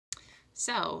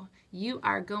So, you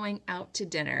are going out to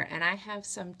dinner, and I have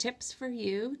some tips for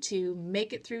you to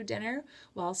make it through dinner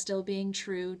while still being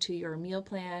true to your meal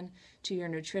plan, to your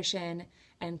nutrition,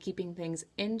 and keeping things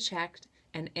in check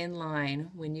and in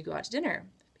line when you go out to dinner.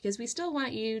 Because we still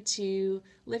want you to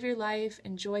live your life,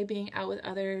 enjoy being out with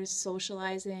others,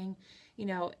 socializing. You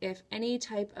know, if any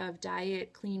type of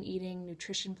diet, clean eating,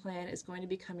 nutrition plan is going to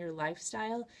become your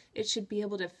lifestyle, it should be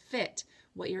able to fit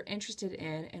what you're interested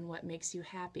in and what makes you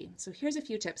happy. So here's a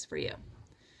few tips for you.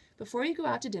 Before you go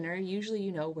out to dinner, usually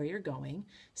you know where you're going,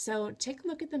 so take a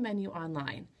look at the menu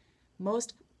online.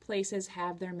 Most places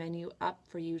have their menu up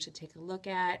for you to take a look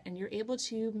at, and you're able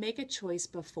to make a choice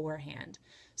beforehand.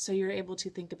 So you're able to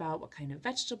think about what kind of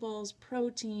vegetables,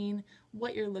 protein,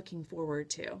 what you're looking forward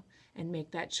to, and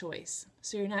make that choice.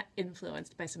 So you're not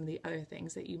influenced by some of the other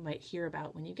things that you might hear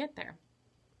about when you get there.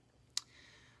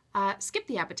 Skip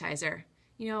the appetizer.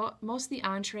 You know, most of the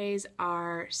entrees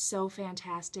are so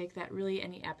fantastic that really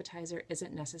any appetizer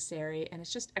isn't necessary, and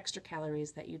it's just extra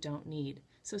calories that you don't need.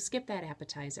 So skip that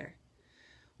appetizer.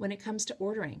 When it comes to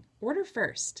ordering, order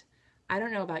first. I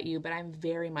don't know about you, but I'm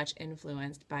very much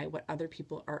influenced by what other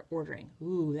people are ordering.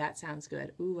 Ooh, that sounds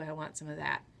good. Ooh, I want some of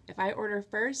that. If I order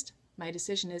first, my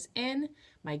decision is in,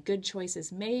 my good choice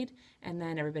is made, and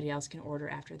then everybody else can order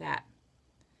after that.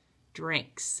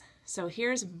 Drinks. So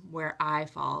here's where I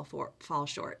fall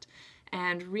short.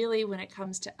 And really, when it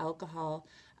comes to alcohol,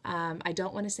 I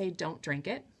don't want to say don't drink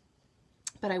it,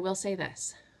 but I will say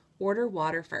this. Order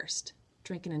water first.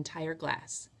 Drink an entire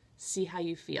glass. See how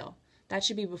you feel. That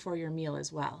should be before your meal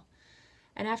as well.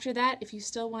 And after that, if you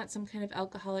still want some kind of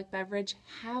alcoholic beverage,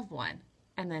 have one,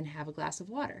 and then have a glass of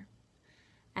water.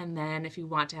 And then if you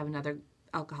want to have another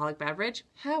alcoholic beverage,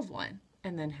 have one,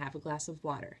 and then have a glass of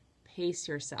water. Pace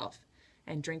yourself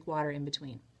and drink water in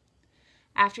between.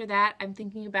 After that, I'm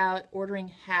thinking about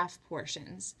ordering half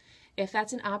portions. If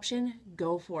that's an option,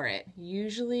 go for it.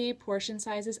 Usually portion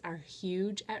sizes are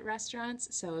huge at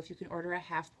restaurants, so if you can order a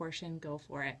half portion, go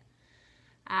for it.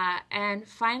 And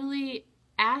finally,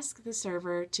 ask the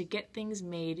server to get things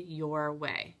made your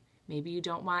way. Maybe you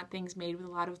don't want things made with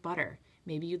a lot of butter.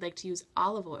 Maybe you'd like to use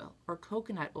olive oil or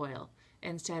coconut oil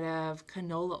instead of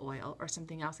canola oil or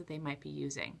something else that they might be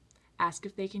using. Ask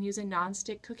if they can use a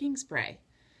non-stick cooking spray.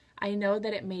 I know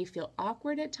that it may feel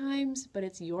awkward at times, but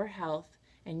it's your health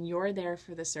and you're there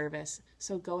for the service,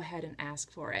 so go ahead and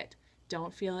ask for it.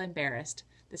 Don't feel embarrassed.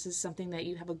 This is something that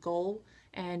you have a goal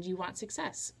and you want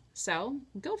success, so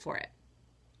go for it.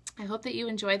 I hope that you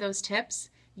enjoy those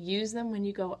tips. Use them when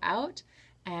you go out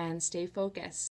and stay focused.